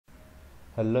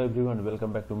Hello everyone,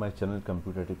 welcome back to my channel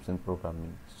Computer Tips and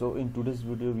Programming. So in today's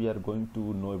video we are going to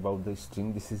know about the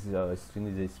string. This is string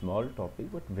is a small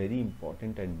topic but very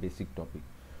important and basic topic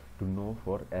to know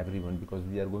for everyone, because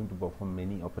we are going to perform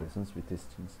many operations with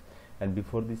strings. And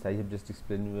before this I have just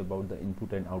explained you about the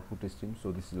input and output stream.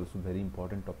 So this is also very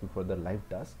important topic for the live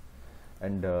task.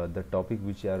 And the topic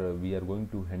which we are going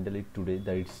to handle it today,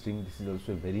 the string, this is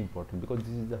also very important because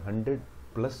this is the 100+%,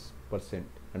 100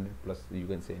 plus, you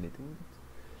can say anything.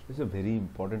 This is a very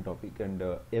important topic, and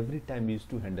every time we used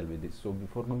to handle with this. So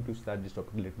before going to start this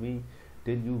topic, let me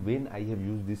tell you when I have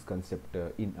used this concept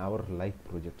in our live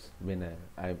projects. When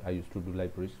I used to do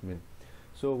live projects.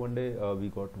 So one day we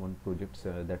got one project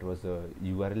that was a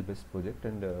URL based project,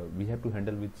 and we have to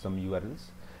handle with some URLs.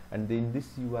 And in this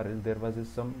URL there was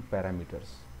some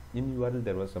parameters. In URL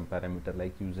there was some parameter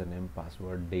like username,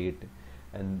 password, date,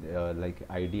 and like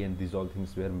ID, and these all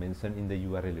things were mentioned in the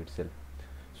URL itself.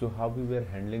 So how we were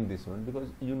handling this one, because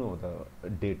you know the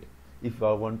date, if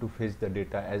I want to fetch the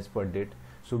data as per date,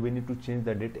 so we need to change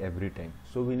the date every time.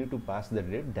 So we need to pass the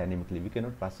date dynamically, we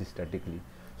cannot pass it statically.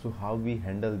 So how we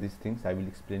handle these things, I will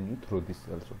explain you through this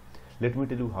also. Let me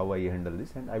tell you how I handle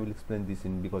this, and I will explain this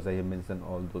in, because I have mentioned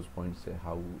all those points,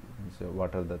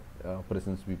 what are the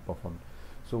operations we perform.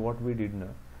 So what we did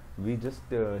now, we just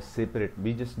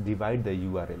we just divide the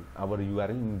URL, our URL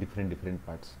in different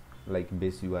parts, like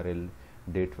base URL,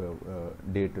 date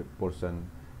portion,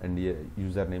 and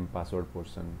username, password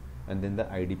portion, and then the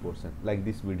ID portion. Like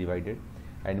this we divided,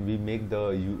 and we make the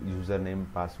username,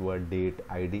 password, date,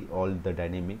 ID all the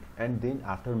dynamic, and then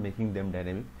after making them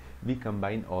dynamic we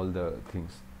combine all the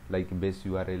things like base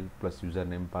URL plus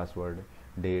username, password,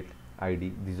 date,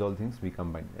 ID, these all things we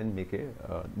combine and make a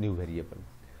new variable.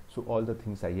 So all the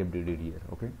things I have did it here,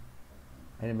 okay.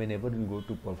 And whenever you go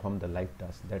to perform the live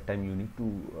task, that time you need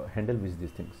to handle with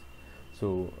these things.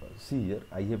 So see here,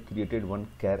 I have created one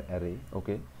char array,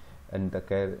 okay, and the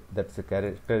char, that's a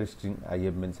character string I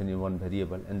have mentioned in one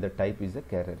variable, and the type is a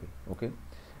char array, okay.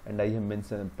 And I have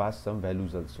mentioned passed some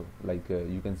values also, like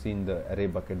you can see in the array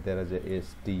bucket there is a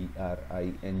string.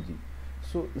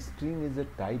 So string is a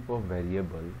type of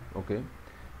variable, okay.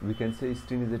 We can say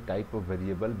string is a type of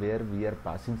variable where we are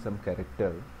passing some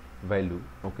character value,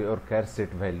 okay, or char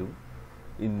set value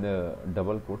in the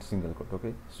double quote, single quote,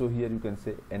 okay. So here you can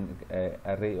say an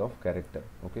array of character,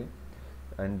 okay.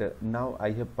 And now I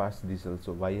have passed this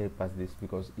also. Why I pass this?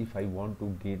 Because if I want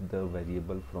to get the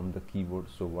variable from the keyboard,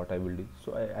 so what I will do,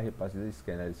 so I have passed this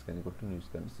scanner go to new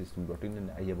scanner system.in,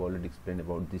 and I have already explained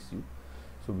about this.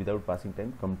 So without passing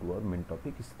time, come to our main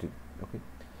topic, string, okay.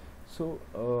 So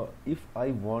if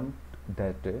I want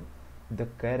that the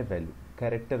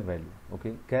character value,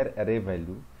 okay, char array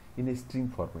value in a string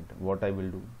format, what I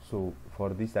will do, so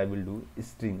for this I will do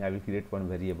string. I will create one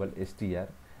variable str,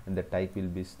 and the type will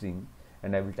be string,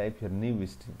 and I will type here new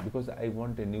string, because I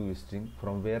want a new string.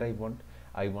 From where I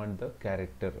want the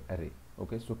character array,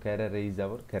 okay. So char array is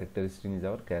our character, string is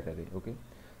our char array, okay.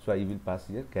 So I will pass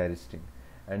here char string,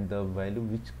 and the value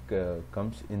which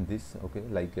comes in this, okay,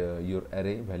 like your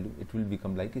array value, it will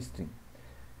become like a string,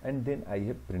 and then I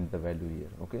have print the value here,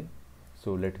 okay.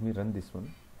 So let me run this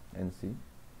one and see,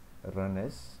 run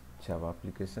as Java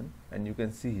application, and you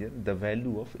can see here the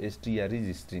value of str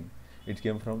is string. It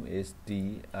came from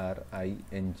string,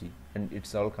 and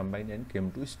it's all combined and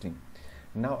came to string.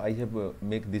 Now I have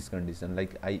make this condition,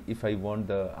 like if I want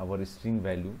our string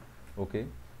value, okay,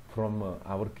 from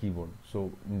our keyboard,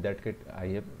 so in that case I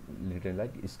have written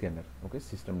like scanner, okay,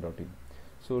 system.in.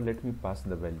 So let me pass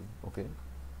the value, okay.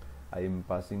 I am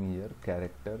passing here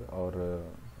character, or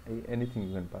anything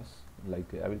you can pass,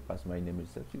 like I will pass my name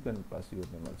itself. You can pass your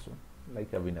name also,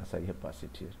 like avinash, I have passed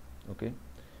it here, okay,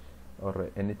 or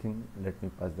anything. Let me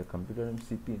pass the computer and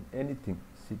CP, anything,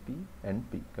 CP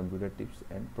and P, computer tips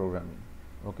and programming,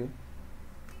 okay.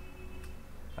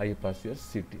 I pass your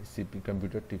CP,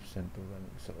 computer tips and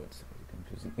programming, so it's very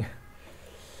confusing.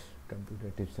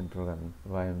 Computer tips and programming,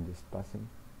 why I'm just passing,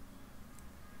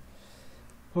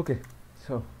 okay.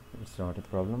 So it's not a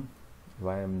problem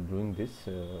why I'm doing this.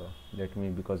 Let me,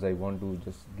 because I want to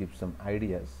just give some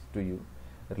ideas to you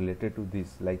related to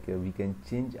this, like we can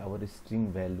change our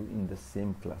string value in the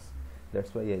same class.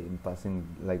 That's why I am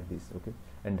passing like this, okay.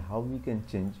 And how we can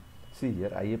change, see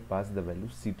here I have passed the value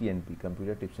CTNP,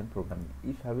 computer tips and programming.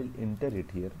 If I will enter it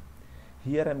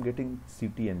here I'm getting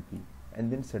CTNP,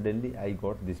 and then suddenly I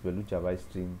got this value Java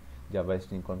string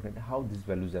concatenation. How these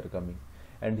values are coming?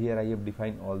 And here I have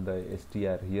defined all the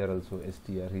str, here also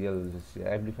str, here also str.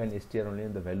 I have defined str only,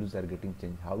 and the values are getting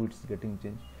changed. How it's getting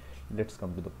changed? Let's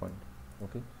come to the point,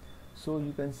 okay. So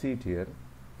you can see it here.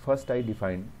 First I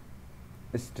defined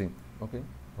a string, okay.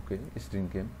 okay, string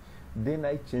came. Then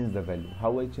I change the value.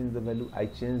 How I change the value? I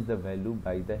change the value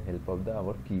by the help of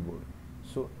our keyboard.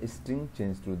 So string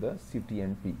changed to the ct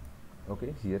and p,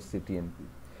 okay, here ct and p,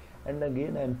 and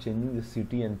again I am changing the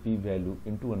ct and p value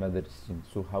into another string.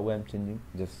 So how I am changing?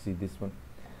 Just see this one.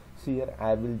 See here,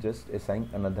 I will just assign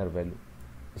another value,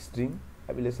 string,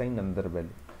 I will assign another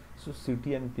value. So ct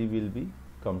and p will be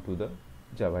come to the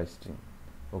Java string,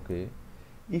 okay.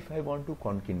 If I want to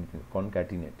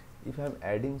concatenate, if I am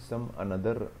adding some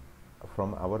another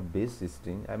from our base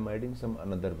string, I am adding some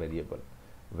another variable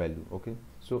value, okay.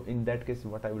 So in that case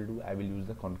what I will do, I will use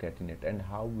the concatenate. And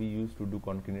how we used to do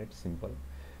concatenate? Simple,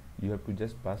 you have to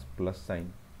just pass plus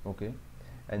sign, okay,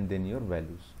 and then your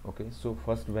values, okay. So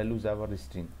first value is our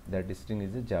string, that string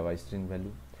is a Java string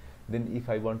value. Then if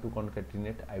I want to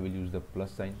concatenate, I will use the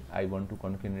plus sign. I want to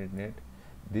concatenate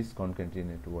this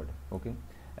concatenate word, okay,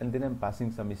 and then I'm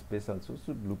passing some space also,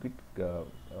 so look it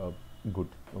good,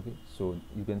 okay. So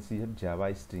you can see here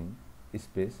Java string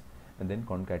space and then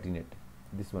concatenate,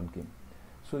 this one came.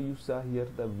 So you saw here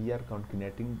that we are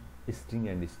concatenating string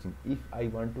and string. If I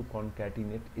want to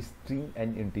concatenate string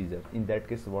and integer, in that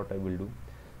case what I will do?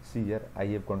 See here, I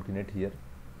have concatenate here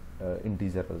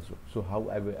integer also. So how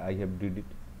I have did it?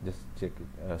 Just check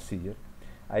it. See here,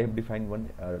 I have defined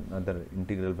one another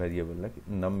integral variable, like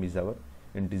num is our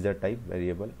integer type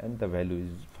variable and the value is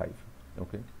 5,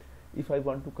 okay. If I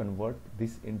want to convert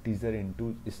this integer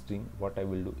into string, what I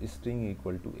will do? String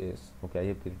equal to s, okay. I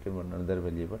have created one another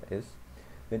variable s,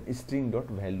 then string dot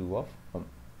value of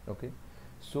okay.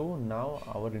 So now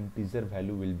our integer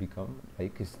value will become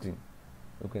like string.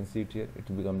 You can see it here, it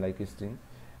will become like a string.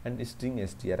 And string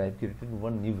str, I have created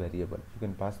one new variable. You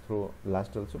can pass through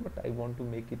last also, but I want to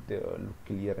make it look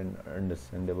clear and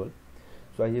understandable.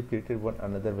 So I have created one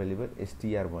another variable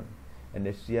str1, and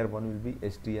str1 will be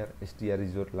str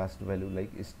is your last value,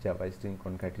 like is Java string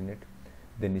concatenate,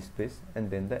 then space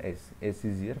and then the s is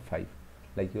here 5,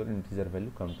 like your integer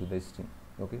value come to the string,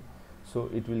 okay. So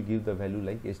it will give the value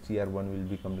like str1 will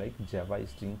become like Java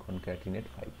string concatenate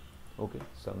 5, okay.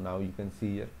 So now you can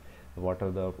see here what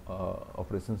are the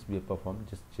operations we have performed.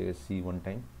 Just see one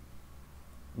time.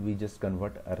 We just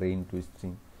convert array into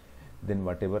string, then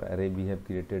whatever array we have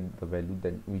created the value,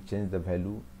 then we change the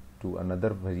value to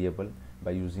another variable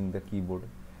by using the keyboard,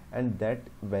 and that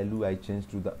value I change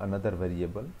to the another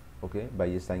variable, okay, by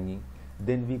assigning.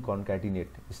 Then we concatenate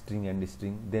string and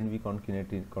string, then we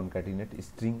concatenate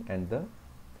string and the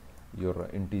your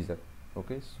integer,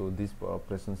 okay. So these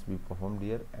operations we performed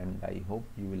here, and I hope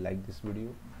you will like this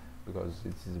video, because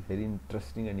this is very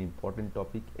interesting and important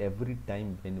topic. Every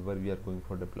time whenever we are going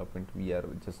for development, we are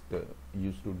just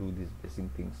used to do these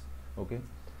basic things, okay.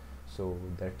 So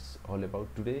that's all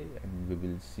about today, and we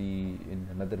will see in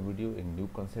another video in new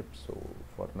concept. So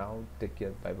for now, take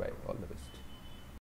care, bye bye, all the best.